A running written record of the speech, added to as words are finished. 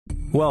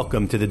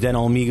Welcome to the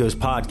Dental Amigos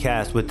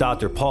podcast with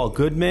Dr. Paul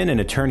Goodman and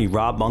attorney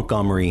Rob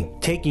Montgomery,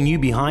 taking you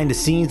behind the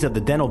scenes of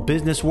the dental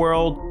business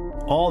world,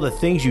 all the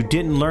things you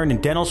didn't learn in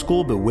dental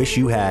school but wish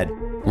you had.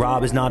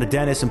 Rob is not a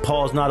dentist and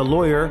Paul is not a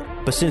lawyer,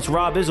 but since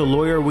Rob is a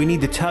lawyer, we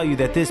need to tell you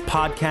that this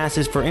podcast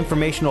is for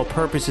informational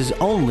purposes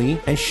only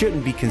and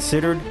shouldn't be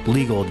considered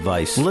legal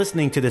advice.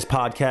 Listening to this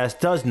podcast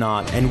does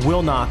not and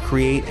will not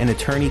create an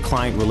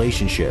attorney-client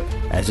relationship.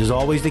 As is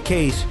always the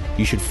case,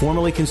 you should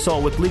formally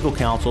consult with legal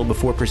counsel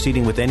before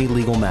proceeding with any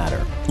legal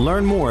matter.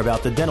 Learn more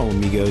about the Dental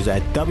Amigos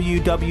at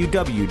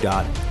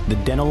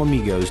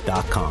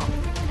www.thedentalamigos.com.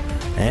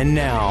 And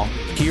now,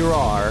 here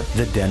are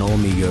the Dental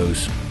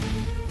Amigos.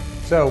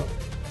 So,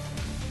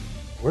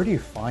 where do you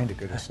find a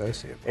good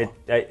associate, Paul?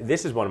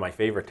 This is one of my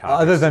favorite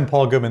topics. Other than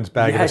Paul Goodman's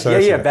bag of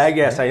associates.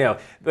 Yes, I know.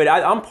 But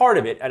I'm part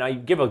of it, and I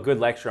give a good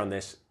lecture on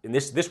this. And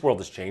this world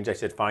has changed. I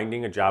said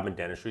finding a job in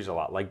dentistry is a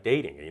lot like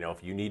dating. You know,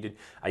 if you needed,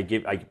 I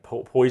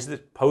posed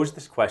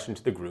this question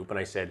to the group, and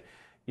I said,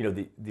 you know,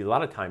 a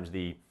lot of times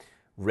the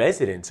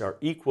residents are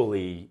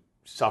equally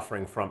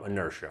suffering from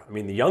inertia. I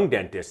mean, the young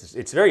dentists,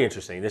 it's very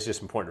interesting. This is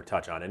just important to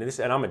touch on. And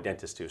I'm a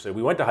dentist too. So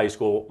we went to high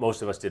school.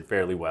 Most of us did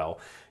fairly well.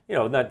 You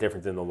know, not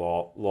different than the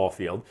law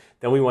field.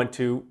 Then we went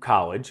to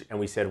college and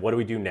we said, what do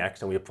we do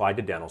next? And we applied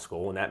to dental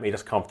school, and that made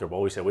us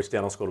comfortable. We said, which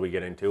dental school do we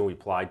get into? And we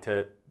applied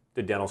to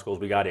the dental schools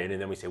we got in,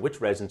 and then we say, which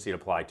residency to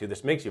apply to?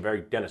 This makes you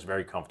dentist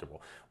very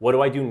comfortable. What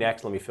do I do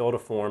next? Let me fill out a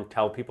form,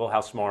 tell people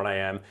how smart I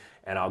am,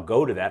 and I'll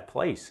go to that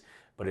place.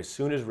 But as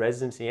soon as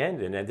residency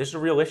ended, and this is a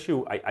real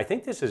issue, I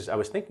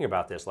was thinking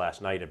about this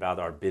last night about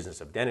our business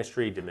of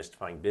dentistry,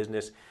 demystifying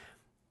business.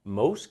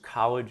 Most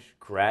college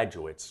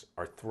graduates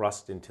are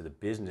thrust into the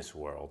business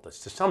world to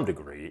some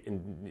degree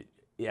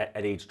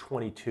at age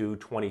 22,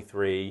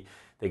 23.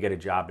 They get a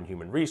job in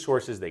human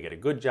resources, they get a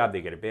good job,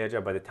 they get a bad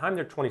job. By the time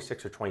they're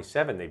 26 or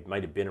 27, they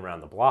might have been around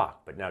the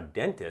block. But now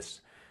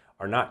dentists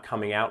are not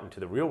coming out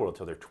into the real world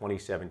until they're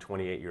 27,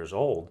 28 years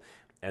old.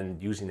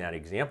 And using that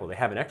example, they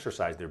haven't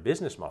exercised their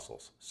business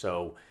muscles.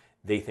 So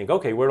they think,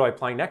 okay, where do I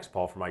apply next,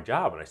 Paul, for my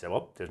job? And I said,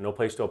 well, there's no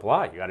place to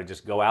apply. You got to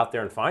just go out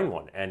there and find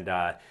one. And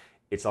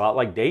it's a lot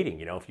like dating.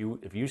 You know,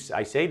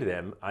 I say to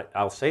them,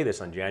 I'll say this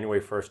on January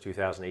 1st,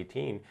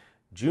 2018,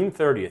 June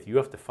 30th, you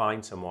have to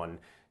find someone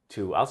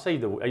to, I'll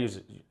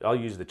use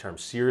the term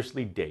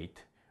seriously date,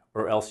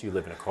 or else you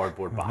live in a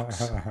cardboard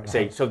box. I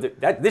say, so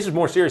this is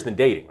more serious than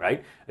dating,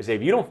 right? I say,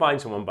 if you don't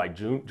find someone by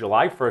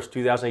July 1st,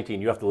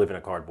 2018, you have to live in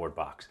a cardboard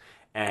box.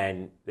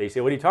 And they say,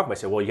 what are you talking about?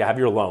 I say, well, you have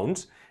your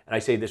loans. And I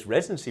say, this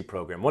residency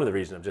program, one of the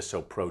reasons I'm just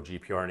so pro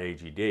GPR and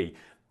AGD,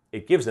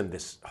 it gives them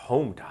this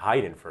home to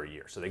hide in for a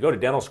year. So they go to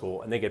dental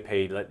school and they get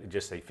paid, let's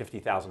just say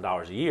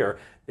 $50,000 a year.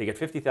 They get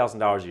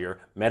 $50,000 a year,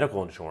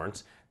 medical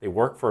insurance. They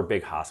work for a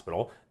big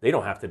hospital. They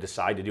don't have to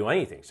decide to do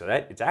anything. So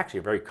it's actually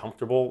a very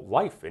comfortable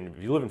life. And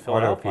if you live in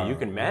Philadelphia, you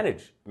can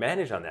manage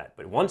on that.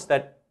 But once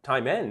that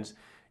time ends,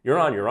 you're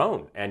on your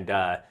own. And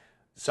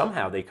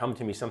somehow they come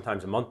to me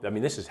sometimes a month. I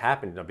mean, this has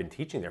happened. I've been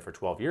teaching there for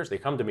 12 years. They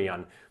come to me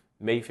on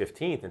May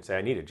 15th and say,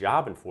 I need a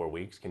job in 4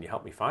 weeks. Can you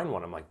help me find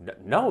one? I'm like,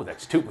 no,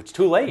 it's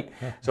too late.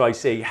 So I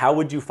say, how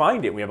would you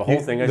find it? We have a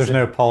whole thing. There's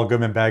no Paul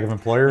Goodman bag of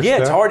employers. Yeah,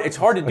 it's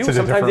hard to do.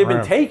 Sometimes they've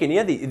been taken.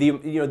 Yeah,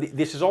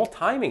 this is all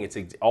timing. It's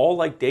all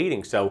like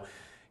dating. So,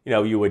 you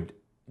know, you would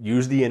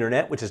use the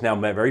internet, which is now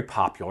very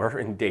popular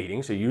in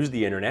dating. So use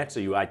the internet.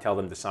 So I tell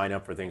them to sign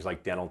up for things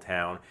like Dental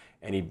Town,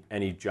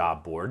 any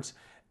job boards.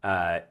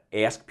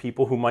 Ask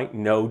people who might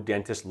know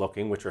dentists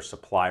looking, which are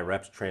supply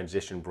reps,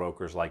 transition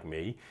brokers like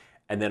me.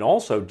 And then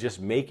also just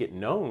make it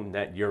known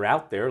that you're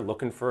out there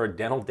looking for a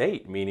dental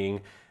date,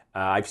 meaning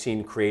I've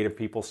seen creative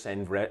people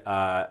send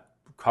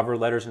cover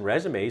letters and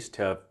resumes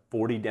to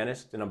 40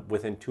 dentists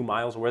within 2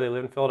 miles of where they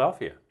live in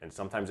Philadelphia. And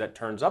sometimes that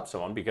turns up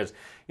someone because,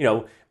 you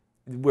know,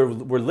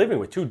 we're living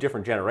with two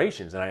different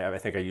generations. And I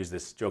think I used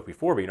this joke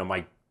before, but, you know,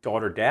 my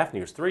daughter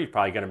Daphne, who's 3, is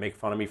probably going to make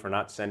fun of me for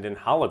not sending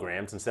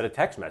holograms instead of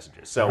text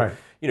messages. So, right.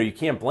 You know, you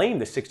can't blame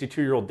the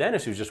 62-year-old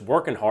dentist who's just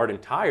working hard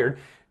and tired,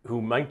 who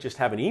might just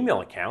have an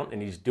email account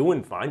and he's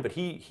doing fine, but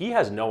he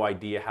has no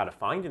idea how to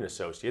find an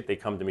associate. They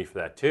come to me for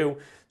that too.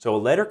 So a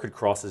letter could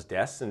cross his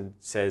desk and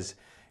says,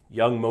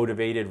 young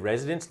motivated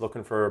residents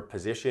looking for a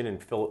position in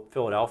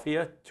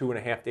Philadelphia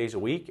 2.5 days a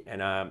week.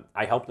 And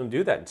I help them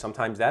do that. And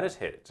sometimes that is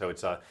hit.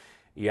 So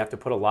you have to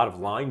put a lot of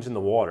lines in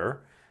the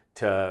water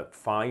to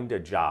find a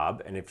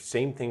job. And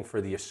same thing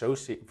for the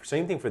associate,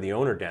 same thing for the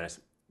owner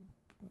dentist.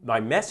 My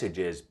message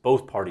is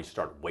both parties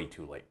start way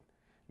too late,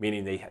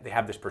 meaning they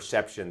have this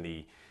perception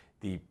the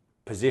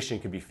position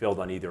can be filled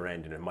on either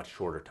end in a much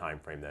shorter time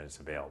frame than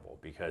is available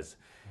because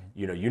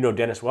you know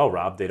dentists well,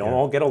 Rob, they don't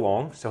all get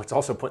along, so it's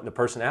also putting the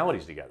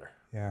personalities together.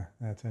 Yeah,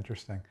 that's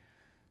interesting.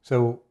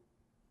 So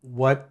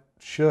what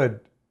should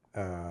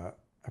a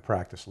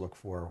practice look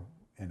for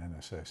in an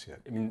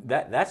associate? I mean,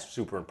 that's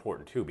super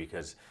important too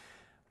because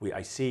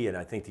I see and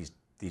I think these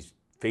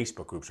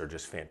Facebook groups are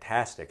just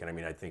fantastic, and I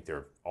mean I think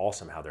they're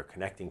awesome how they're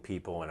connecting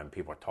people, and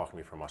people are talking to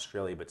me from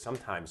Australia, but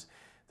sometimes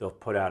they'll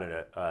put out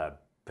a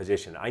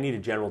position. I need a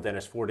general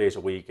dentist 4 days a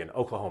week in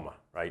Oklahoma,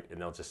 right?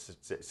 And they'll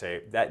just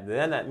say that.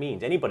 Then that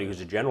means anybody who's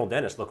a general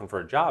dentist looking for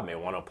a job may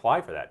want to apply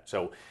for that.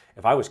 So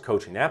if I was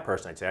coaching that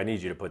person, I'd say, I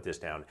need you to put this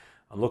down.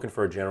 I'm looking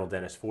for a general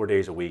dentist 4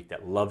 days a week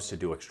that loves to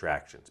do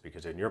extractions,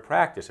 because in your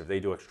practice, if they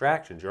do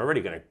extractions, you're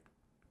going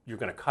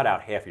to cut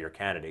out half of your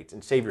candidates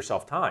and save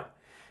yourself time.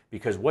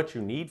 Because what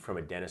you need from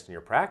a dentist in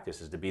your practice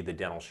is to be the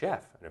dental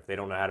chef. And if they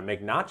don't know how to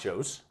make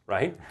nachos,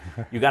 right,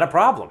 you got a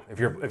problem. If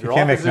you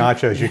can't make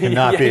nachos, you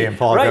cannot be in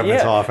Paul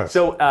Goodman's office.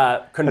 So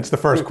that's the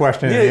first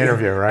question in the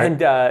interview, right?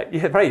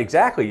 And right,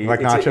 exactly. You like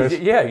nachos?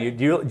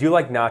 Do you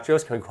like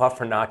nachos? Can we go out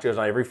for nachos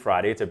on every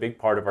Friday? It's a big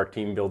part of our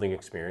team building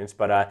experience.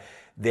 But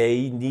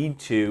they need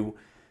to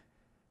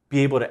be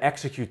able to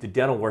execute the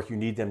dental work you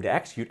need them to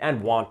execute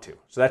and want to.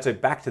 So that's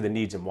back to the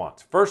needs and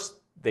wants. First,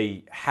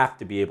 they have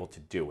to be able to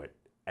do it.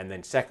 And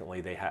then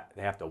secondly, they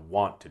have to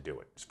want to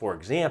do it. For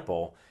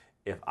example,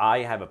 if I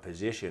have a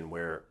position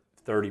where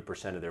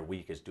 30% of their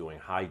week is doing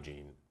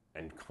hygiene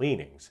and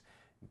cleanings,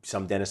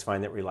 some dentists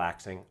find that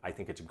relaxing. I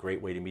think it's a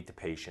great way to meet the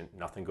patient.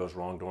 Nothing goes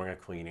wrong during a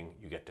cleaning.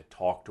 You get to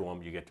talk to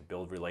them. You get to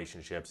build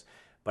relationships.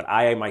 But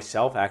I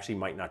myself actually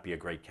might not be a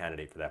great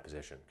candidate for that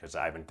position because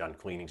I haven't done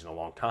cleanings in a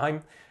long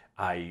time.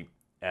 I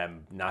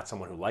am not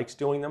someone who likes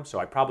doing them. So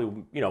I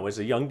probably, as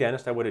a young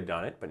dentist, I would have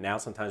done it. But now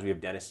sometimes we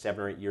have dentists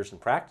 7 or 8 years in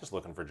practice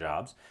looking for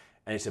jobs,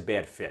 and it's a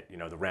bad fit,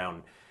 the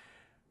round,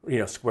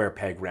 square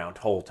peg, round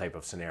hole type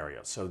of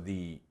scenario. So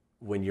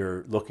when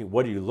you're looking,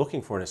 what are you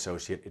looking for an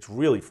associate? It's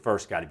really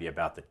first got to be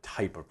about the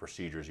type of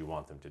procedures you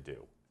want them to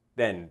do.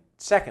 Then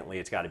secondly,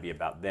 it's got to be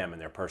about them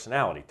and their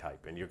personality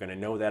type. And you're going to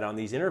know that on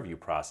these interview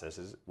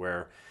processes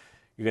where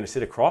you're going to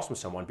sit across from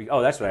someone.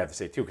 That's what I have to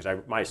say too, because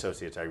my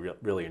associates I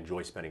really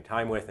enjoy spending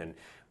time with. And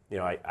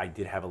I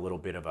did have a little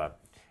bit of a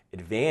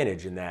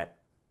advantage in that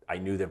I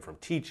knew them from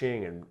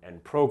teaching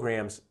and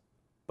programs,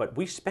 but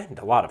we spend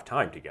a lot of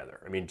time together.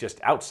 I mean, just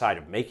outside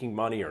of making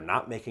money or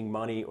not making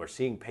money or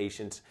seeing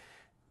patients,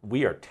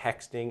 we are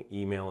texting,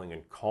 emailing,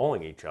 and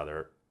calling each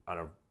other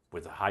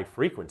with a high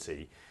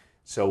frequency.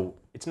 So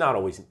it's not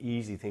always an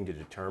easy thing to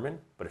determine,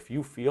 but if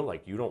you feel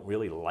like you don't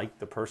really like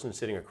the person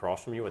sitting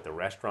across from you at the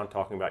restaurant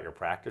talking about your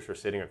practice or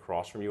sitting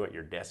across from you at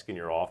your desk in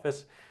your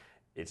office,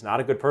 it's not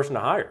a good person to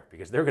hire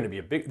because they're going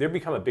to be they've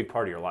become a big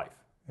part of your life.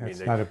 Yeah, it's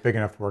not a big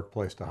enough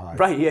workplace to hide.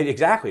 Right, yeah,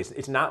 exactly.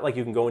 It's not like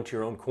you can go into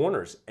your own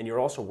corners, and you're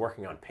also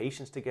working on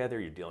patients together,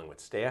 you're dealing with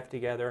staff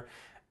together,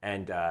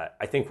 and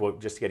I think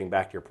just getting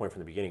back to your point from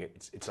the beginning,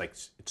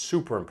 it's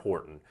super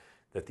important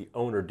that the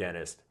owner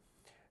dentist,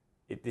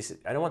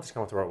 I don't want this to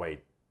come out the right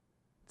way,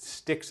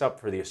 sticks up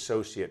for the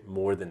associate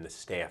more than the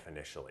staff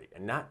initially.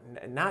 And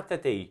not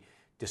that they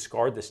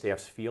discard the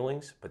staff's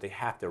feelings, but they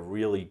have to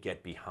really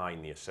get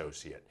behind the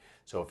associate.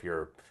 So if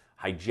your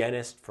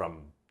hygienist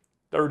from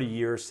 30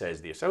 years says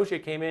the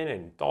associate came in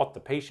and thought the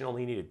patient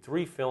only needed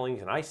 3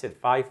 fillings and I said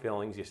 5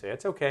 fillings, you say,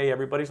 it's okay,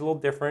 everybody's a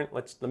little different,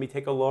 let me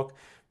take a look.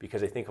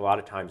 Because I think a lot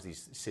of times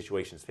these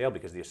situations fail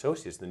because the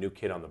associate's the new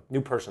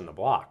person on the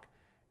block.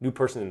 New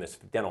person in this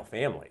dental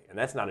family, and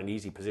that's not an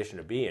easy position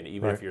to be in,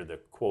 even if you're the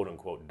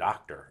quote-unquote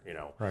doctor,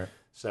 Right.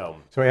 So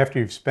after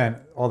you've spent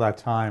all that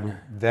time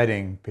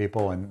vetting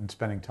people and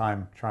spending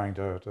time trying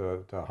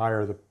to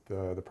hire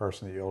the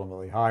person that you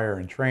ultimately hire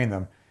and train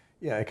them,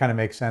 yeah, it kind of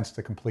makes sense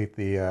to complete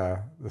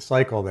the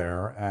cycle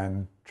there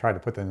and try to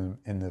put them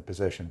in the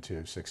position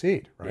to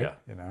succeed, right?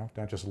 Yeah.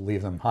 Don't just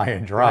leave them high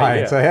and dry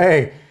and say,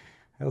 hey,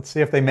 let's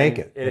see if they make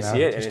it.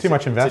 It's too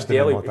much invested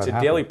in what that happens. It's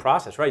a daily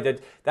process, right?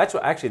 That's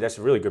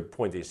a really good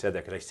point that you said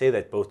that, because I say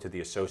that both to the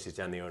associates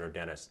and the owner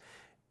dentist.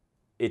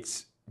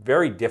 It's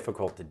very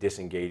difficult to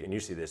disengage, and you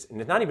see this, and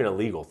it's not even a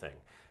legal thing.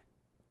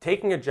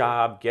 Taking a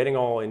job, getting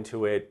all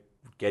into it,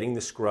 getting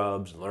the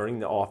scrubs, learning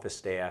the office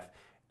staff,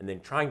 and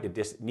then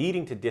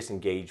needing to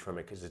disengage from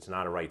it because it's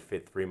not a right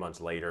fit 3 months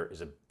later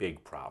is a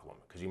big problem,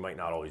 because you might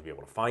not always be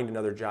able to find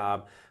another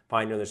job,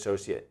 find another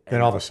associate.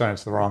 Then all of a sudden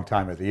it's the wrong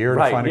time of the year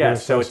to find a good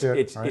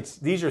associate. So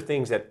these are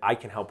things that I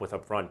can help with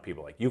up front,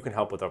 people like you can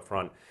help with up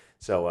front.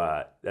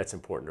 So that's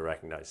important to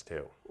recognize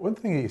too. One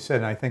thing that you said,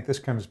 and I think this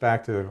comes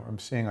back to, I'm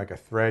seeing like a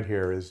thread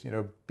here, is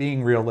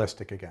being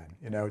realistic again.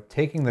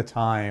 Taking the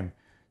time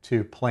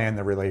to plan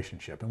the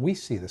relationship. And we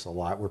see this a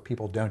lot where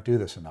people don't do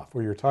this enough,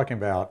 where you're talking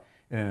about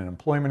in an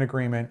employment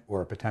agreement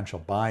or a potential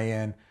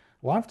buy-in.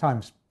 A lot of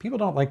times people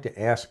don't like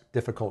to ask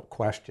difficult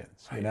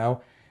questions,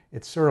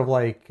 It's sort of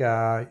like,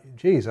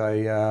 geez,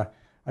 I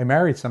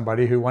married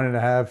somebody who wanted to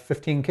have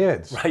 15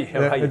 kids. Right,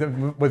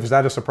 right. Was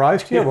that a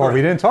surprise to you? Well,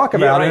 we didn't talk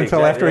about it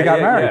until after we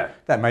got married. Yeah.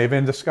 That may have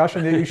been a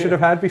discussion that you should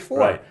have had before.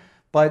 Right.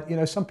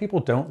 But some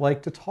people don't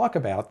like to talk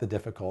about the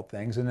difficult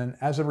things, and then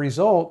as a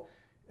result,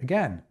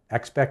 again,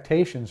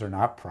 expectations are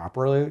not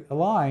properly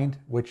aligned,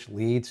 which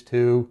leads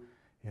to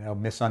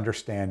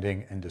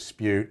misunderstanding and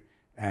dispute,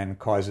 and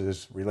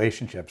causes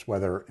relationships,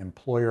 whether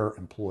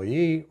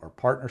employer-employee or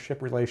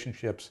partnership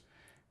relationships,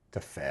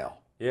 to fail.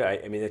 Yeah,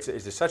 I mean,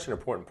 it's such an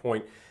important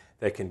point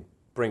that can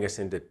bring us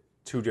into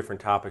two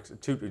different topics,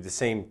 the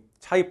same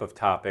type of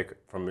topic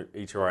from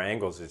each of our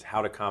angles is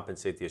how to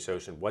compensate the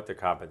associate, what to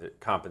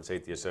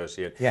compensate the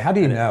associate. Yeah, how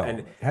do you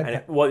know?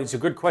 Well, it's a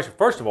good question.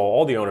 First of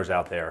all the owners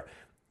out there,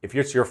 if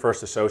it's your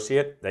first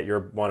associate that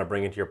you want to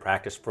bring into your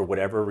practice for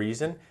whatever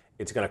reason,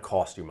 it's going to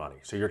cost you money.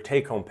 So your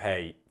take-home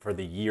pay for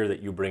the year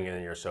that you bring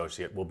in your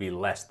associate will be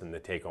less than the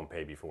take-home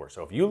pay before.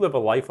 So if you live a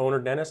life owner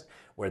dentist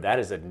where that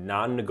is a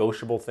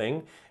non-negotiable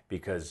thing,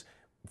 because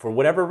for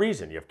whatever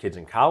reason, you have kids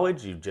in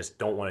college, you just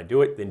don't want to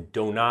do it, then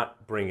do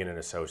not bring in an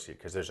associate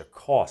because there's a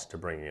cost to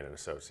bringing in an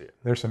associate.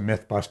 There's a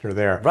myth buster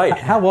there. Right.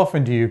 How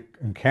often do you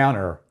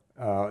encounter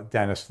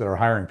dentists that are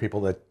hiring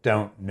people that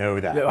don't know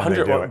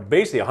that?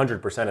 Basically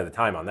 100% of the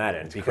time on that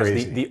end. It's because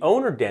crazy. the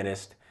owner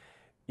dentist,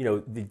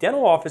 the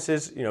dental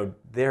offices,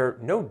 they're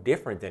no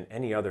different than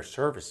any other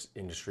service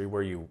industry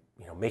where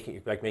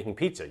making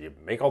pizza. You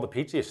make all the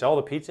pizza, you sell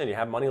the pizza, and you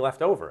have money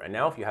left over. And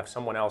now if you have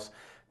someone else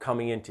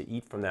coming in to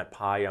eat from that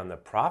pie on the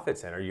profit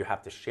center, you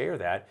have to share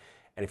that.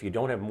 And if you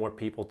don't have more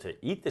people to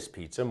eat this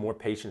pizza, more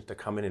patients to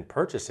come in and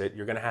purchase it,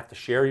 you're going to have to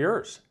share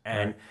yours.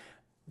 And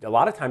a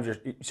lot of times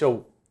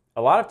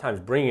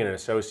bringing in an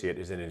associate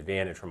is an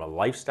advantage from a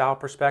lifestyle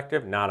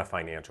perspective, not a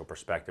financial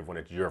perspective when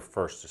it's your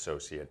first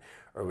associate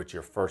or it's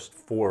your first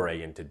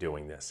foray into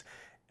doing this.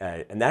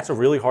 And that's a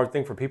really hard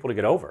thing for people to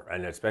get over,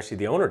 and especially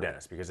the owner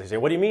dentist, because they say,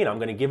 what do you mean? I'm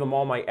going to give them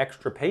all my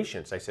extra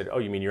patients. I said, oh,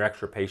 you mean your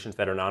extra patients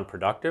that are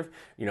non-productive?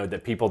 The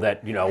people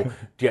that,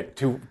 get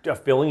to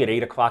filling at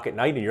 8 o'clock at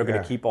night and you're going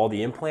to keep all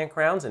the implant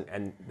crowns?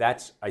 And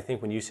that's, I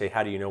think when you say,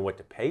 how do you know what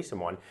to pay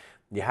someone?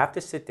 You have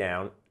to sit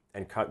down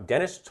and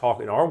dentists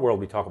talk, in our world,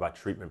 we talk about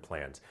treatment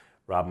plans.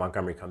 Rob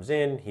Montgomery comes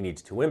in, he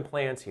needs 2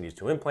 implants, he needs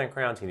 2 implant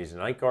crowns, he needs a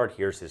night guard,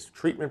 here's his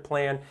treatment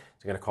plan.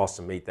 It's going to cost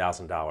him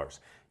 $8,000.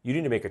 You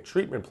need to make a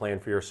treatment plan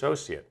for your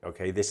associate.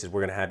 Okay,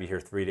 we're going to have you here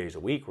 3 days a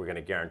week. We're going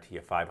to guarantee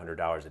you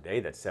 $500 a day.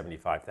 That's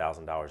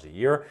 $75,000 a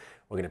year.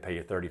 We're going to pay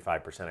you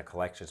 35% of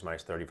collections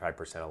minus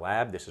 35% of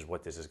lab. This is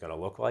what this is going to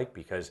look like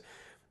because,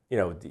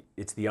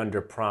 it's the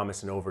under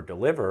promise and over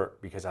deliver,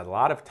 because a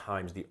lot of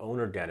times the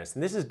owner dentist,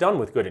 and this is done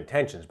with good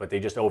intentions, but they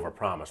just over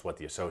promise what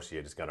the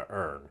associate is going to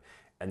earn.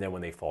 And then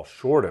when they fall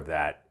short of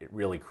that, it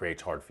really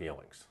creates hard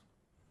feelings.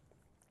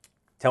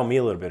 Tell me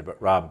a little bit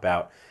about, Rob,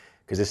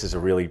 because this is a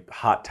really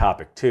hot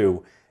topic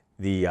too,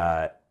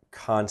 the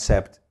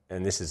concept,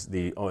 and this is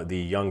the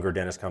younger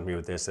dentist company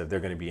with this, that they're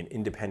going to be an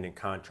independent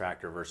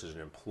contractor versus an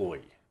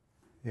employee.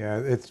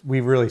 Yeah, we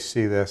really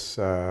see this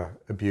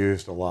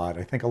abused a lot.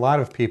 I think a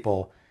lot of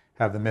people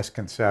have the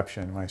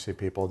misconception, when I say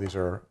people, these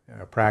are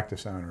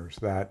practice owners,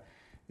 that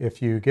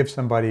if you give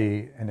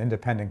somebody an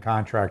independent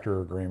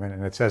contractor agreement,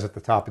 and it says at the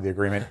top of the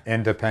agreement,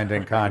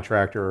 independent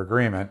contractor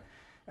agreement,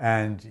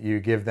 and you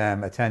give them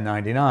a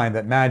 1099,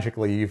 that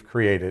magically you've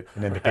created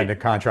an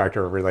independent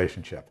contractor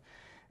relationship.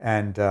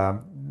 And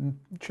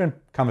it shouldn't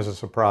come as a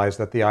surprise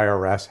that the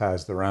IRS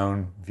has their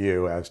own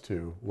view as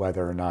to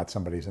whether or not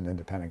somebody's an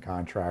independent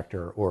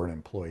contractor or an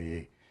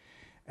employee.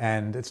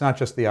 And it's not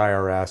just the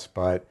IRS,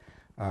 but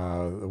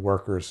the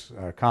workers'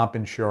 comp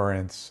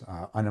insurance,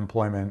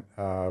 unemployment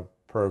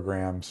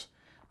programs,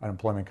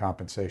 unemployment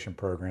compensation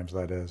programs,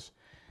 that is.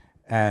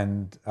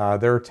 And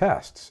there are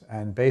tests,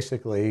 and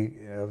basically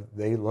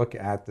they look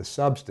at the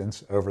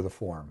substance over the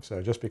form.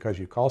 So just because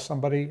you call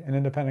somebody an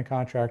independent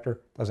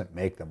contractor doesn't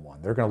make them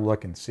one. They're going to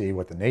look and see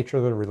what the nature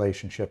of the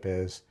relationship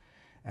is,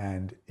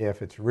 and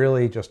if it's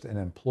really just an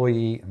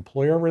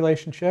employee-employer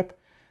relationship,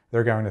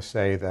 they're going to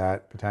say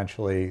that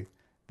potentially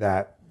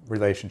that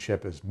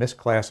relationship is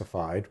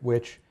misclassified,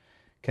 which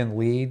can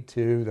lead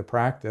to the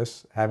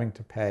practice having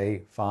to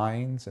pay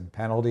fines and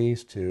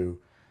penalties to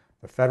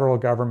the federal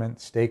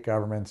government, state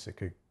governments. It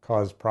could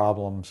cause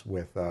problems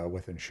with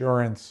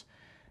insurance,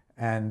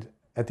 and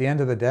at the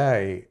end of the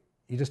day,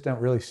 you just don't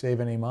really save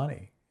any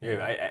money.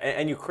 Yeah,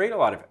 and you can create a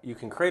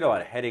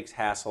lot of headaches,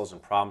 hassles,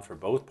 and problems for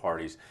both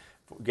parties.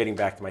 Getting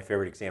back to my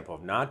favorite example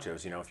of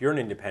nachos, if you're an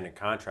independent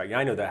contractor,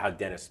 I know that how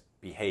dentists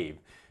behave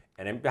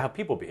and how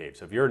people behave.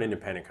 So if you're an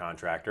independent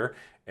contractor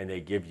and they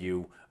give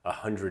you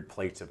 100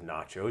 plates of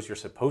nachos, you're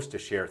supposed to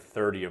share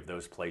 30 of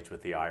those plates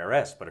with the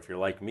IRS. But if you're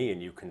like me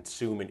and you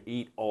consume and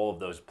eat all of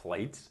those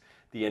plates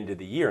at the end of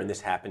the year, and this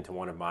happened to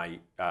one of my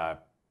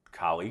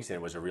colleagues, and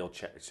it was a real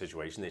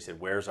situation. They said,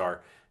 where's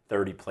our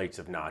 30 plates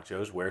of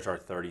nachos? Where's our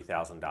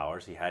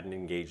 $30,000? He hadn't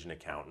engaged an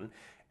accountant,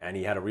 and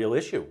he had a real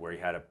issue where he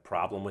had a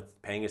problem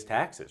with paying his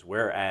taxes.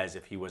 Whereas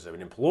if he was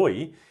an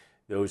employee,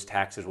 those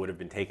taxes would have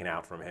been taken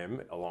out from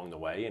him along the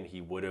way, and he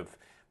would have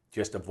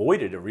just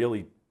avoided a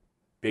really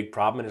big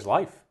problem in his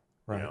life.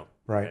 Right.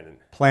 Right. And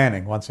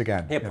planning once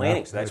again. Yeah,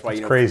 planning. So that's why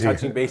crazy.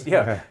 Touching base.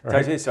 Yeah.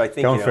 Right. So I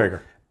think don't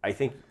figure. I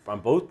think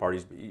on both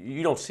parties,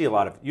 you don't see a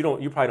lot of you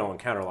probably don't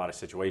encounter a lot of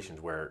situations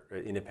where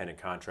independent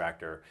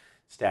contractor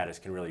status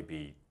can really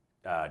be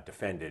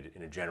defended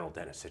in a general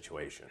dentist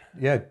situation.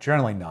 Yeah,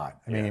 generally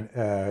not. I mean,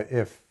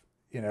 if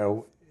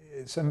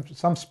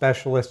some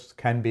specialists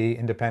can be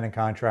independent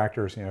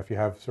contractors. If you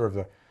have sort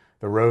of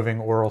the roving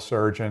oral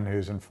surgeon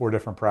who's in 4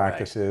 different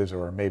practices,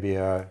 or maybe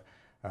an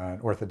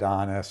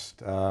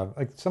orthodontist,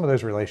 like some of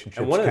those relationships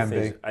and one of can the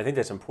things, be. I think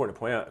that's important to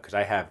point out, because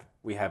I have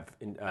we have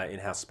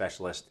in-house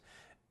specialists,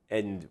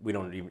 and we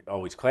don't even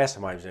always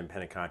classify them as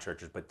independent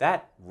contractors, but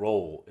that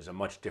role is a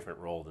much different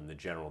role than the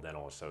general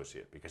dental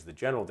associate, because the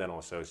general dental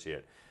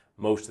associate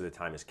most of the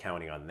time is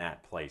counting on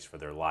that place for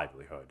their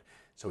livelihood.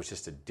 So it's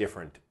just a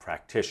different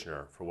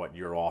practitioner for what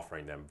you're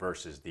offering them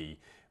versus the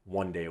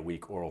 1 day a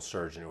week oral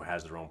surgeon who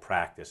has their own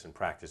practice and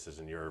practices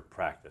in your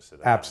practice.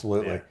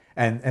 Absolutely.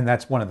 Yeah. And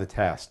that's one of the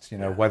tests,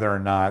 whether or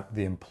not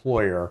the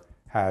employer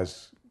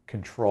has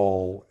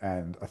control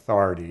and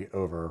authority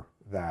over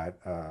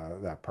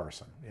that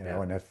person,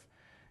 and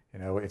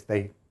if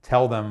they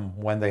tell them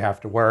when they have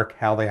to work,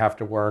 how they have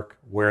to work,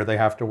 where they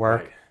have to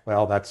work, right.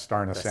 Well, that's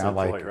starting to sound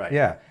like, right.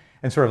 Yeah.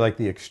 And sort of like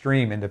the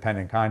extreme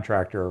independent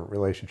contractor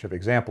relationship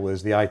example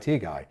is the IT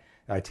guy.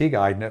 The IT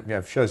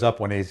guy shows up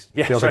when he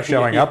feels like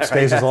showing up,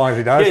 stays as long as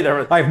he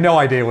does. I have no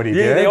idea what he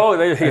did.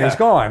 And he's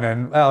gone,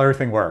 and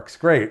everything works.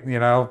 Great,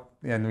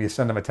 and you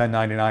send him a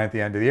 1099 at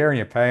the end of the year, and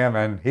you pay him,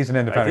 and he's an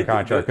independent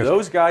contractor.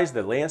 Those guys,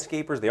 the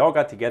landscapers, they all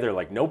got together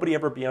like nobody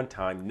ever be on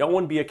time, no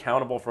one be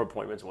accountable for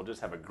appointments. We'll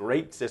just have a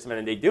great system,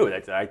 and they do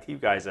it. The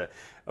IT guy's a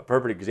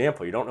perfect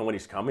example. You don't know when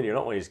he's coming, you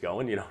don't know when he's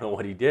going, you don't know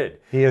what he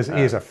did. He is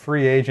a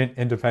free agent,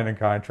 independent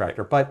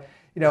contractor. But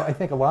I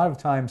think a lot of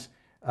times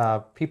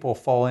people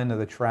fall into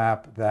the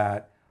trap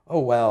that, oh,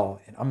 well,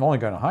 I'm only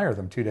going to hire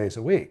them 2 days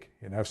a week,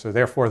 so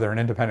therefore they're an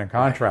independent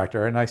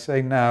contractor. And I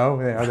say, no,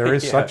 there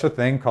is such a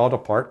thing called a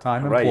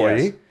part-time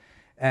employee. Yes.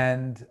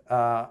 And,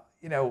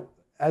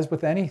 as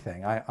with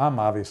anything, I'm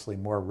obviously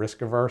more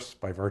risk averse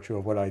by virtue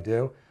of what I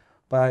do,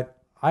 but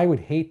I would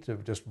hate to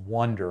just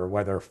wonder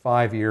whether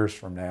 5 years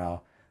from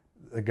now,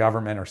 the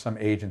government or some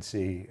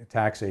agency,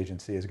 tax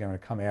agency, is going to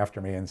come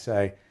after me and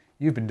say,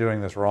 you've been doing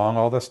this wrong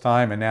all this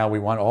time, and now we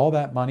want all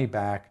that money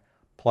back,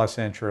 plus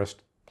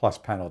interest, plus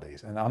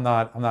penalties. And I'm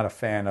not a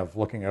fan of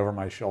looking over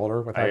my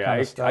shoulder with that kind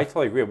of stuff. I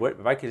totally agree.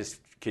 If I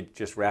could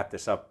just wrap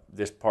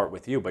this part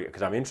with you, but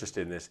because I'm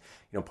interested in this,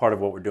 part of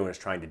what we're doing is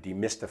trying to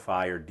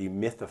demystify or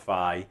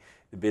demythify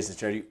the business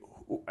journey.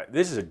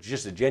 This is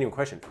just a genuine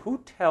question.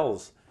 Who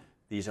tells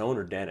these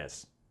owner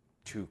dentists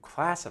to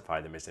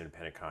classify them as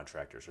independent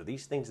contractors? Are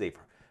these things they've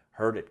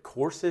heard at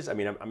courses? I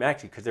mean, I'm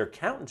actually, because their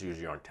accountants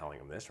usually aren't telling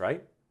them this,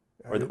 right?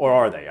 Or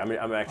are they? I mean,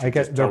 I'm actually.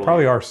 There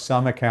probably are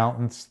some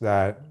accountants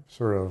that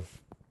sort of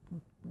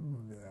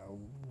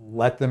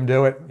let them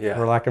do it,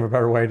 for lack of a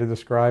better way to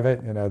describe it.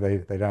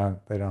 They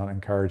don't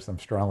encourage them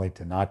strongly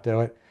to not do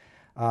it.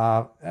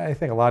 I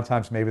think a lot of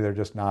times maybe they're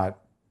just not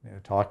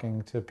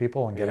talking to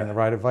people and getting the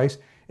right advice.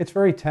 It's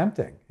very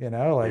tempting,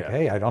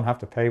 hey, I don't have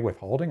to pay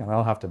withholding, and I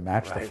don't have to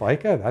match the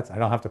FICA. I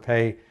don't have to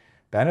pay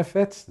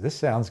benefits. This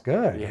sounds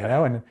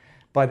good,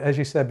 But as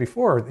you said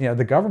before,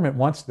 the government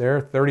wants their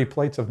 30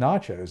 plates of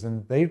nachos,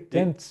 and they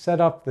didn't set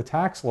up the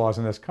tax laws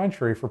in this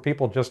country for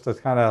people just to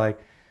kind of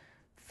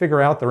figure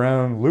out their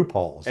own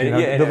loopholes.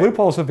 The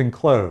loopholes have been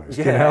closed.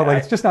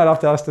 It's just not up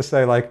to us to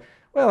say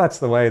well, that's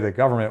the way the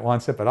government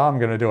wants it, but I'm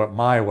going to do it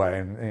my way,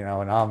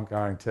 and I'm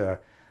going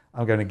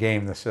to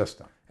game the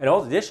system. And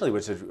also, additionally,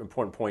 what's an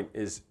important point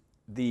is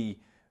the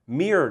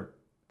mere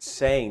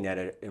saying that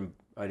an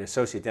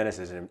associate dentist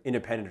is an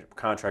independent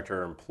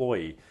contractor or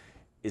employee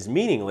is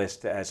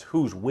meaningless as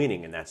who's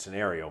winning in that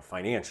scenario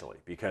financially,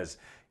 because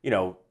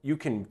you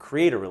can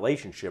create a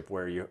relationship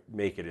where you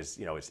make it as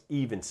as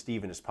even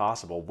Steven as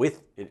possible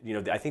with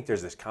I think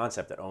there's this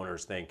concept that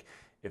owners think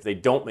if they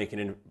don't make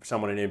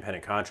someone an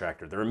independent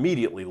contractor, they're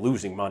immediately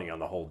losing money on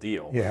the whole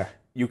deal. Yeah.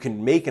 You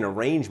can make an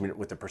arrangement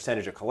with the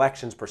percentage of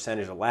collections,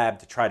 percentage of lab,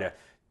 to try to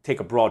take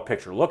a broad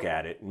picture look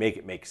at it and make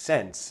it make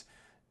sense,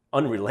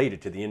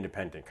 unrelated to the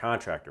independent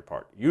contractor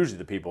part. Usually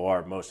the people who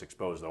are most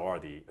exposed, though, are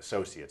the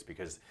associates,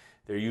 because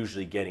they're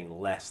usually getting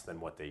less than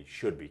what they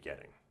should be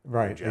getting.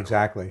 Right,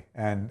 exactly.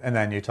 And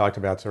then you talked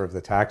about sort of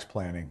the tax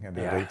planning, and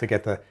to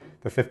get the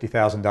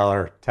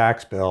 $50,000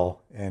 tax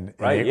bill on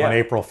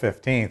April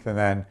 15th, and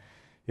then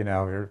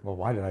well,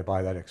 why did I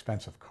buy that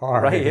expensive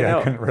car? Right,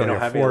 I couldn't really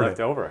have afford it left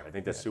over. I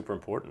think that's super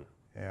important.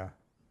 Yeah,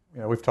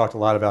 we've talked a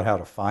lot about how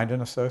to find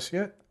an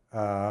associate.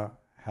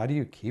 How do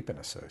you keep an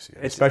associate,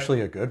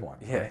 especially a good one?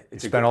 Yeah, right? You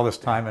spend all this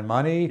time and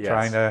money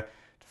trying to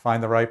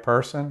find the right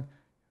person.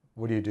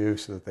 What do you do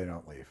so that they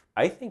don't leave?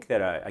 I think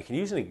that I can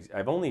use I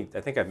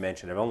think I've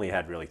mentioned I've only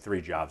had really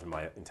 3 jobs in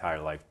my entire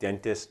life: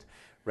 dentist,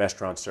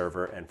 restaurant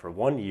server, and for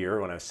 1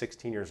 year, when I was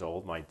 16 years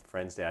old, my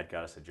friend's dad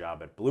got us a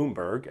job at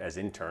Bloomberg as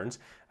interns.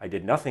 I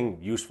did nothing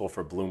useful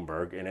for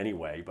Bloomberg in any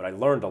way, but I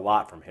learned a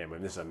lot from him.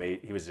 And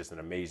he was just an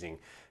amazing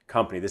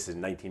company. This is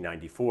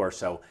 1994,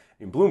 so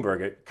in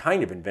Bloomberg, it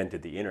kind of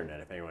invented the internet.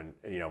 If anyone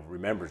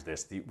remembers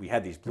this, we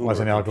had these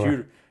Bloomberg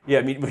computers. Yeah,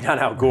 I mean, not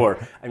Al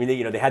Gore. I mean,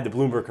 they had the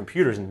Bloomberg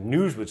computers, and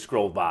news would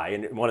scroll by.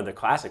 And one of the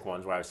classic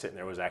ones where I was sitting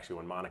there was actually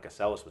when Monica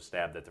Seles was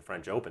stabbed at the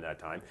French Open that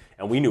time,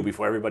 and we knew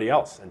before everybody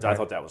else. And so I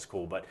thought that was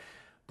cool. But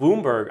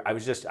Bloomberg, I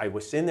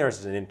was in there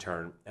as an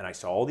intern, and I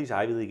saw all these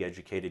Ivy League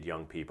educated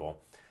young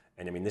people.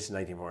 And I mean, this is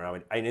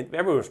 1949.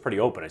 Everyone was pretty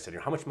open. I said,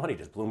 how much money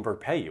does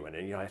Bloomberg pay you?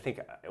 And I think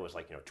it was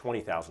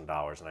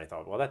 $20,000. And I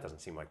thought, well, that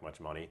doesn't seem like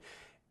much money.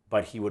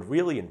 But he would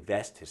really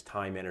invest his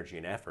time, energy,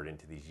 and effort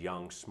into these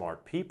young,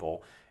 smart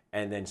people.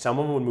 And then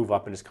someone would move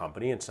up in his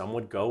company and some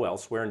would go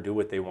elsewhere and do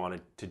what they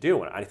wanted to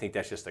do. And I think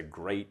that's just a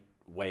great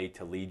way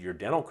to lead your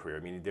dental career.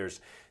 I mean,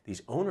 there's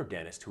these owner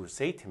dentists who will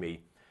say to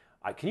me,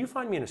 can you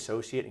find me an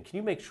associate and can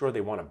you make sure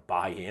they want to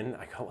buy in?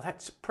 I go, well,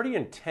 that's a pretty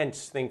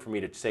intense thing for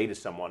me to say to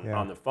someone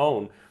on the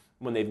phone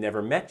when they've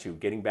never met you.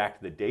 Getting back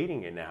to the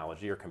dating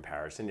analogy or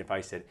comparison, if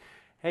I said,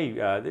 hey,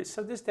 this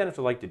dentist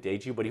would like to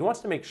date you, but he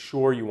wants to make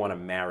sure you want to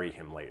marry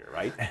him later,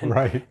 right? And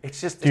right. It's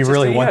just, do you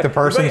really want the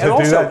person to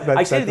do that?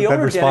 I say to the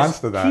owner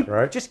responds dentist, to that,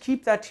 right? Just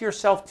keep that to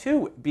yourself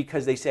too,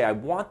 because they say, I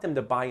want them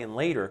to buy in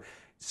later.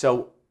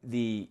 So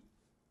the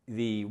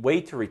way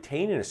to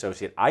retain an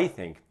associate, I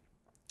think,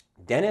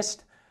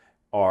 dentists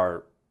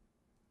are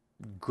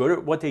good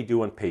at what they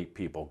do on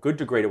people, good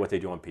to great at what they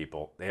do on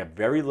people. They have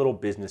very little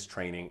business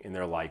training in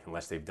their life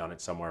unless they've done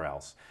it somewhere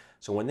else.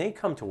 So when they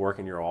come to work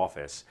in your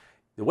office,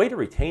 the way to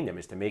retain them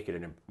is to make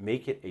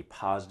it a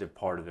positive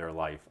part of their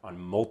life on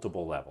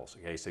multiple levels.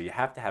 Okay, so you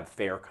have to have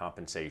fair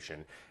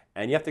compensation,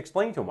 and you have to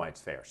explain to them why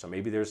it's fair. So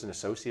maybe there's an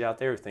associate out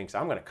there who thinks,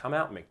 I'm going to come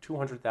out and make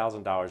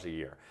 $200,000 a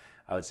year.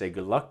 I would say,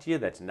 good luck to you.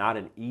 That's not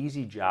an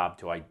easy job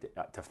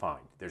to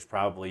find.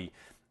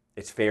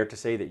 It's fair to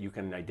say that you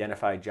can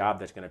identify a job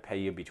that's going to pay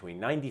you between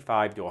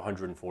 $95,000 to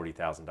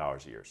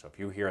 $140,000 a year. So if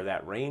you hear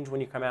that range when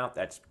you come out,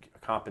 that's a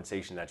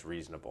compensation that's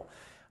reasonable.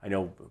 I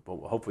know, but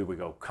hopefully we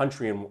go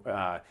country and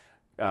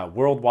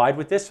worldwide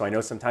with this. So I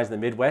know sometimes in the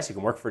Midwest you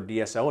can work for a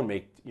DSO and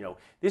make,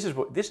 this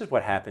is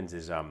what happens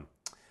is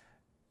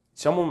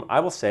I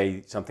will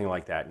say something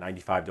like that,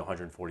 $95,000 to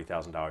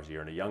 $140,000 a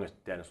year, and a young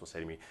dentist will say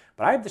to me,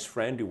 but I have this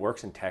friend who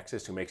works in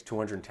Texas who makes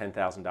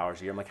 $210,000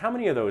 a year. I'm like, how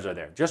many of those are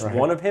there? Just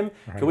one of him?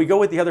 Right. Can we go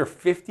with the other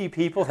 50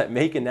 people that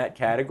make in that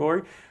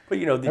category? But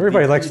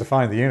everybody likes to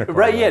find the unicorn.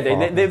 Right? Yeah,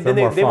 they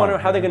want to know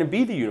how they're going to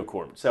be the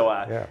unicorn.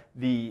 So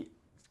the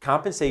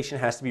compensation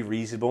has to be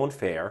reasonable and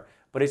fair.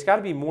 But it's got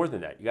to be more than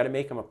that. You got to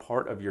make them a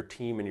part of your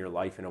team and your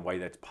life in a way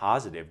that's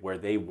positive, where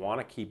they want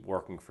to keep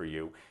working for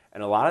you.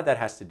 And a lot of that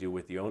has to do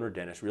with the owner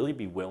dentist really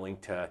be willing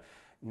to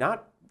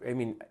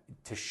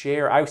to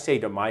share. I would say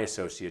to my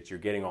associates, you're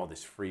getting all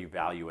this free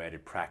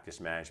value-added practice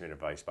management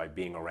advice by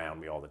being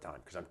around me all the time.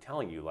 Because I'm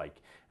telling you, and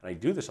I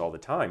do this all the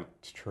time.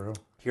 It's true.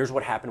 Here's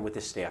what happened with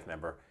this staff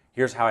member.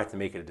 Here's how I have to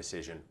make a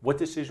decision. What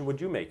decision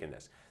would you make in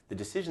this? The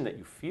decision that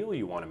you feel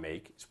you want to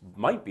make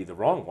might be the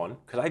wrong one,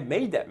 because I've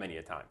made that many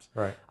a times.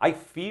 Right. I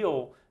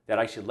feel that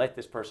I should let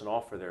this person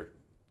off for their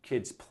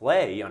kids'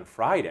 play on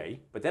Friday,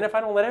 but then if I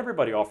don't let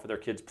everybody off for their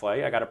kids'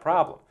 play, I got a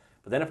problem.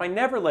 But then if I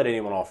never let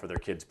anyone off for their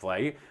kids'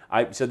 play,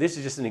 so this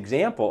is just an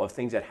example of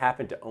things that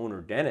happen to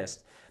owner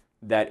dentists,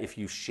 that if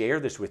you share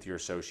this with your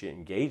associate,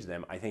 engage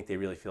them, I think they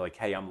really feel like,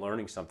 hey, I'm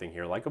learning something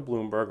here, like a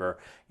Bloomberg, or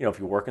if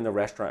you work in the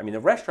restaurant. I mean, the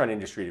restaurant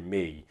industry to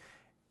me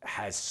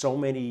has so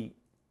many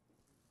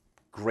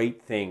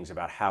great things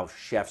about how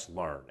chefs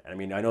learn. And I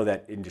mean, I know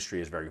that industry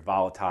is very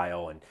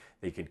volatile and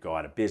they could go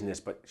out of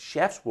business, but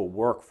chefs will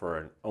work for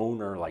an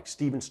owner like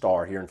Steven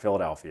Starr here in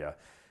Philadelphia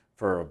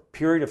for a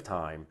period of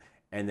time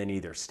and then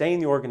either stay in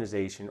the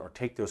organization or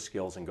take those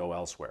skills and go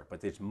elsewhere.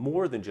 But it's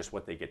more than just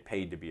what they get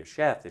paid to be a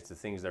chef. It's the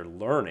things they're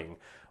learning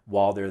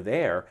while they're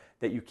there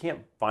that you can't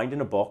find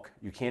in a book,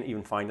 you can't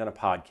even find on a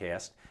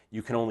podcast,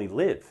 you can only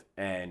live.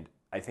 And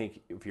I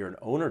think if you're an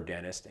owner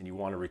dentist and you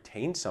want to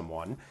retain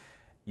someone,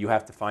 you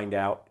have to find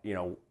out,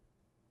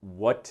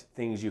 what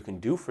things you can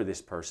do for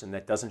this person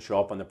that doesn't show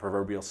up on the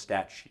proverbial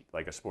stat sheet,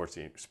 like a sports,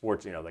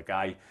 the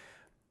guy,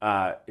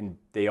 and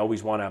they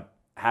always want to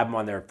have him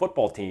on their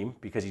football team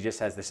because he just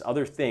has this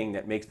other thing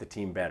that makes the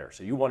team better.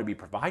 So you want to be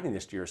providing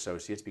this to your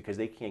associates because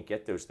they can't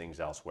get those things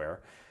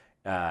elsewhere.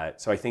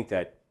 So I think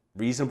that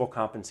reasonable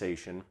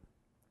compensation,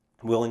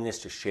 willingness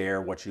to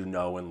share what you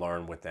know and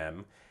learn with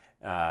them,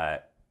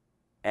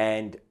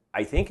 and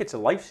I think it's a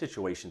life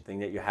situation thing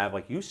that you have,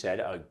 like you said,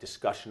 a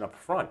discussion up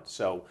front.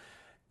 So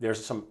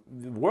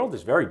the world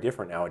is very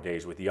different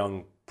nowadays with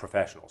young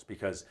professionals,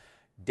 because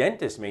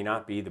dentists may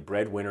not be the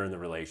breadwinner in the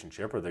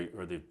relationship or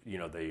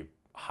the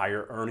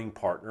higher earning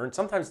partner, and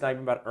sometimes it's not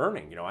even about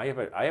earning. I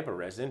have a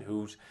resident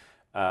whose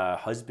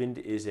husband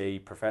is a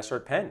professor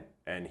at Penn,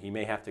 and he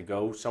may have to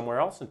go somewhere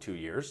else in 2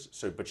 years.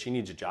 But she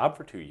needs a job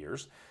for 2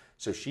 years.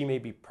 So she may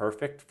be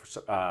perfect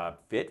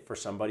fit for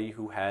somebody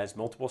who has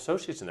multiple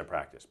associates in their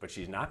practice, but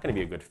she's not going to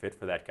be a good fit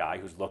for that guy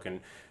who's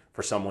looking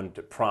for someone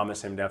to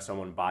promise him to have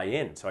someone buy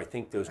in. So I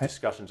think those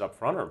discussions up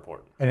front are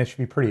important. And it should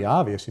be pretty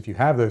obvious. If you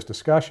have those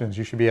discussions,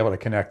 you should be able to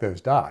connect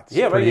those dots.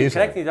 Yeah, right.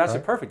 Connecting the dots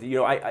is perfect.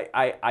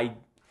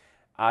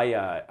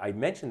 I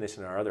mentioned this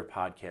in our other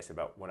podcast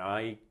about when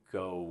I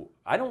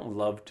don't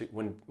love to,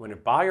 when a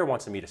buyer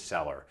wants to meet a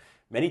seller,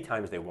 many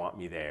times they want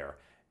me there.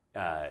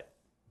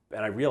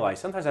 And I realize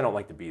sometimes I don't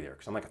like to be there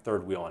because I'm like a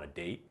third wheel on a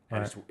date,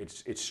 and right.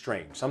 it's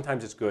strange.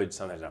 Sometimes it's good,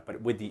 sometimes not. But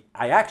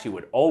I actually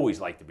would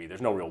always like to be.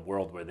 There's no real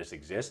world where this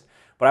exists,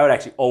 but I would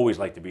actually always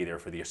like to be there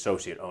for the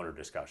associate owner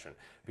discussion,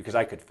 because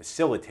I could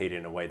facilitate it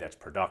in a way that's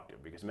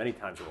productive. Because many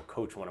times I will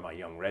coach one of my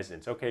young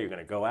residents. Okay, you're going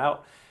to go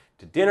out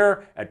to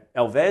dinner at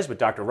Elvez with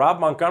Dr. Rob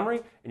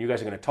Montgomery, and you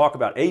guys are going to talk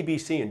about A, B,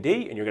 C, and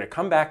D, and you're going to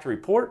come back to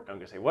report. I'm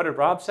going to say, what did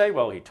Rob say?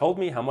 Well, he told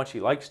me how much he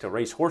likes to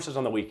race horses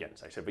on the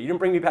weekends. I said, but you didn't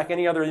bring me back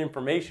any other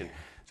information.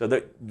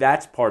 So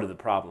that's part of the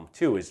problem,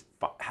 too, is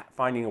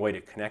finding a way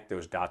to connect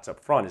those dots up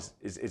front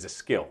is a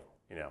skill,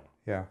 you know.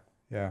 Yeah,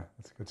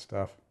 that's good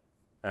stuff.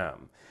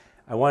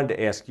 I wanted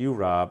to ask you,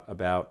 Rob,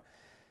 about,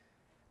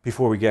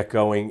 before we get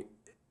going,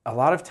 a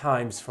lot of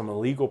times from a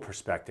legal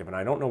perspective, and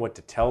I don't know what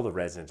to tell the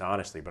residents,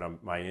 honestly,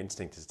 but my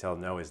instinct is to tell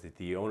them no, is that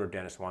the owner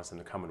dentist wants them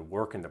to come and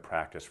work in the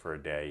practice for a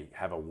day,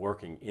 have a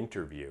working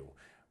interview.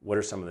 What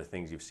are some of the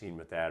things you've seen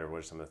with that, or what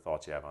are some of the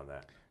thoughts you have on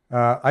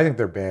that? I think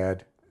they're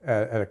bad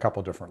at a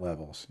couple different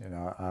levels. You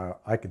know,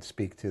 I could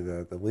speak to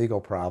the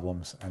legal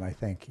problems, and I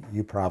think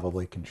you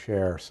probably can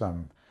share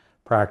some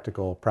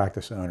practical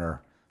practice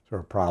owner sort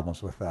of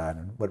problems with that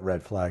and what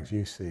red flags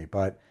you see.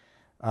 But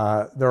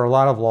there are a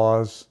lot of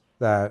laws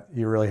that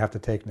you really have to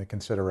take into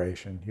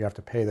consideration. You have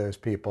to pay those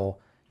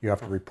people. You have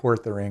to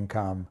report their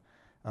income.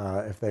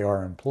 If they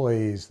are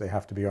employees, they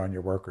have to be on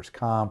your workers'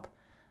 comp.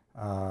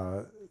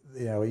 You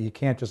know, you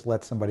can't just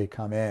let somebody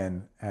come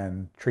in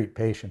and treat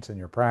patients in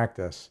your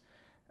practice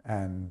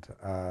and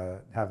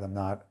have them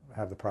not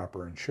have the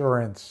proper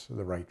insurance,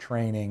 the right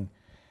training.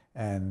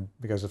 And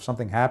because if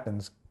something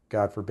happens,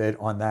 God forbid,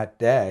 on that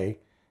day,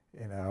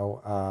 you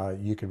know,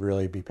 you could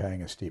really be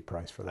paying a steep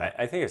price for that.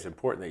 I think it's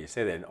important that you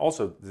say that, and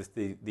also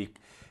the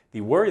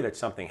worry that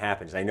something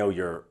happens. I know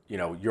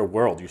your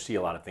world, you see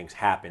a lot of things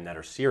happen that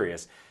are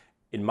serious.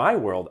 In my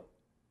world,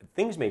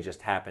 things may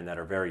just happen that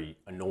are very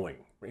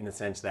annoying, in the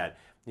sense that,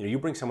 you know, you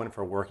bring someone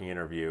for a working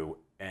interview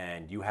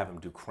and you have them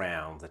do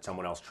crowns that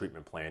someone else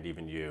treatment planned,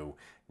 even you.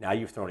 Now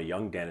you've thrown a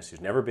young dentist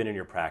who's never been in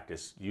your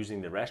practice,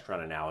 using the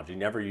restaurant analogy,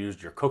 never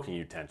used your cooking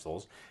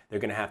utensils. They're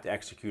going to have to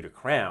execute a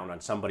crown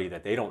on somebody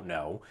that they don't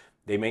know.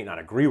 They may not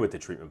agree with the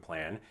treatment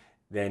plan.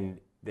 Then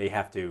they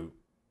have to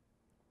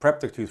prep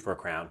the tooth for a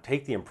crown,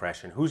 take the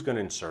impression, who's going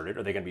to insert it?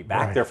 Are they going to be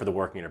back there for the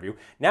working interview?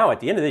 Now, at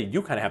the end of the day,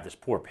 you kind of have this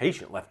poor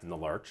patient left in the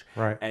lurch.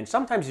 Right. And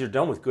sometimes you're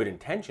done with good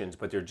intentions,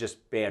 but they're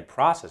just bad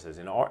processes.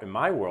 In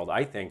my world,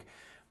 I think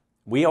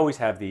we always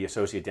have the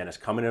associate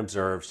dentist come and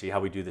observe, see how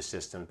we do the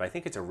system. But I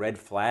think it's a red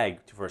flag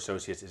for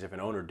associates is if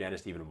an owner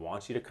dentist even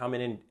wants you to come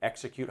in and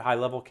execute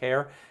high-level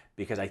care,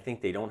 because I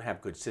think they don't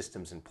have good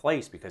systems in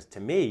place. Because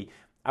to me,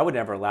 I would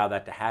never allow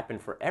that to happen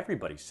for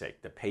everybody's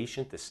sake, the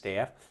patient, the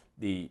staff,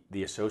 the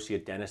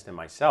associate dentist, and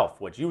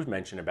myself. What you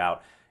mentioned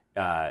about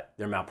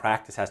their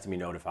malpractice has to be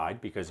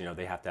notified, because, you know,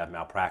 they have to have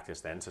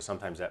malpractice then. So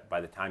sometimes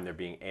by the time they're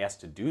being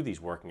asked to do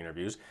these working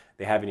interviews,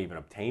 they haven't even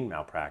obtained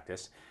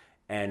malpractice.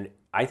 And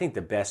I think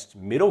the best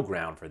middle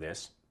ground for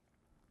this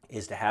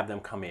is to have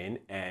them come in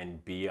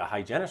and be a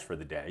hygienist for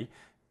the day,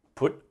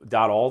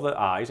 dot all the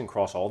I's and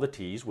cross all the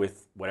T's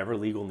with whatever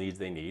legal needs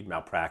they need,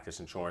 malpractice,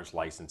 insurance,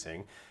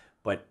 licensing.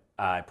 But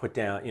put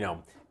down, you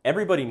know,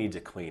 everybody needs a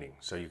cleaning.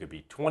 So you could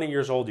be 20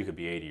 years old, you could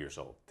be 80 years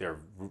old. They're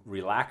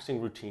relaxing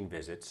routine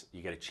visits.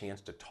 You get a chance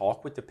to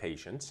talk with the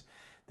patients.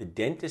 The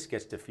dentist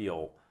gets to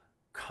feel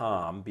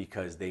calm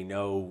because they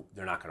know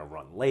they're not going to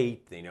run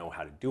late. They know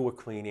how to do a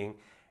cleaning.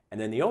 And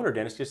then the owner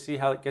dentist gets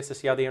to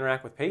see how they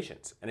interact with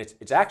patients. And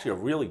it's actually a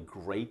really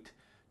great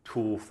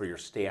tool for your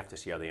staff to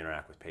see how they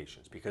interact with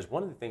patients. Because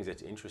one of the things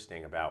that's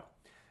interesting about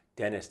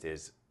dentists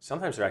is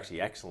sometimes they're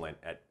actually excellent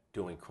at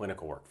doing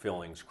clinical work,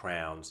 fillings,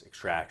 crowns,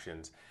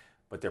 extractions,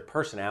 but their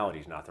personality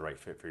is not the right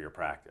fit for your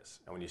practice.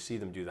 And when you see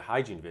them do the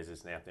hygiene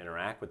visits and they have to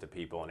interact with the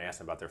people and ask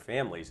them about their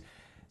families,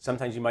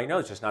 sometimes you might know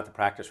it's just not the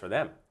practice for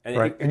them. And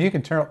right, and you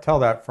can tell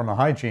that from a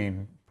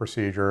hygiene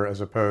procedure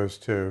as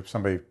opposed to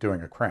somebody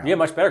doing a crown. Yeah,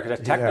 much better, because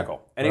that's technical.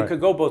 Yeah, and it could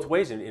go both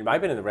ways. And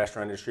I've been in the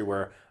restaurant industry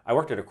where I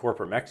worked at a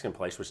corporate Mexican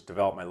place, which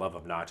developed my love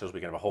of nachos. We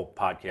can have a whole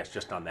podcast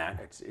just on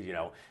that. It's, you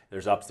know,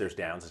 there's ups, there's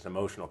downs. It's an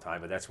emotional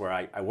time, but that's where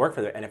I work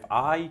for them. And if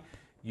I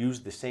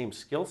used the same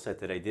skill set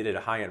that I did at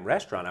a high-end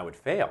restaurant, I would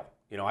fail.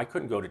 You know, I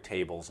couldn't go to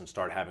tables and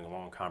start having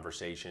long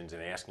conversations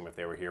and ask them if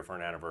they were here for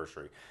an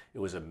anniversary. It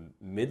was a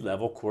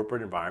mid-level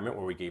corporate environment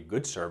where we gave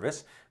good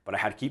service, but I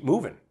had to keep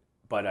moving.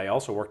 But I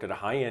also worked at a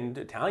high-end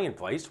Italian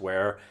place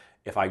where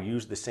if I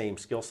used the same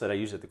skill set I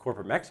used at the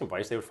corporate Mexican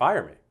place, they would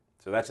fire me.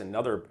 So that's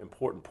another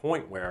important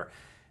point where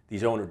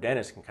these owner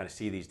dentists can kind of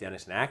see these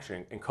dentists in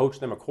action and coach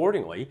them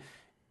accordingly.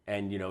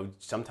 And, you know,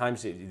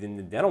 sometimes in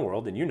the dental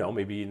world, and, you know,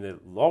 maybe in the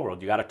law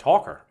world, you got a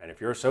talker. And if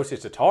your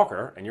associate's a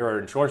talker and you're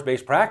an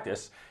insurance-based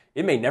practice,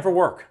 it may never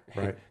work.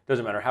 Right.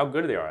 Doesn't matter how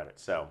good they are at it.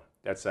 So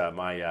that's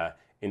my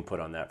input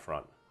on that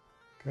front.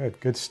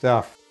 Good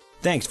stuff.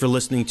 Thanks for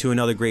listening to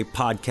another great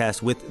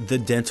podcast with the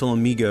Dental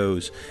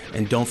Amigos.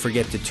 And don't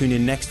forget to tune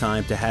in next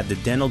time to have the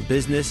dental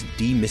business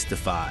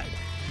demystified.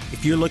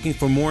 If you're looking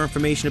for more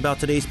information about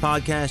today's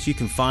podcast, you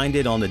can find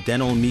it on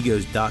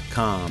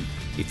thedentalamigos.com.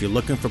 If you're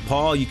looking for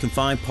Paul, you can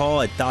find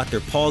Paul at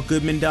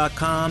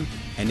drpaulgoodman.com.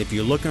 And if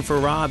you're looking for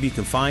Rob, you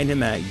can find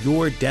him at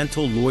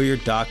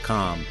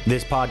yourdentallawyer.com.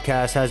 This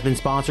podcast has been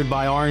sponsored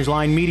by Orange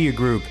Line Media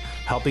Group,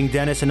 helping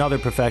dentists and other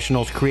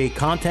professionals create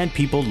content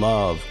people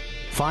love.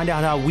 Find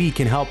out how we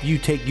can help you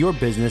take your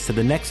business to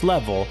the next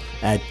level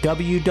at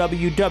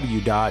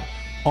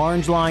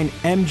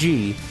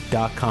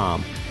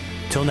www.orangelinemg.com.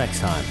 Till next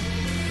time.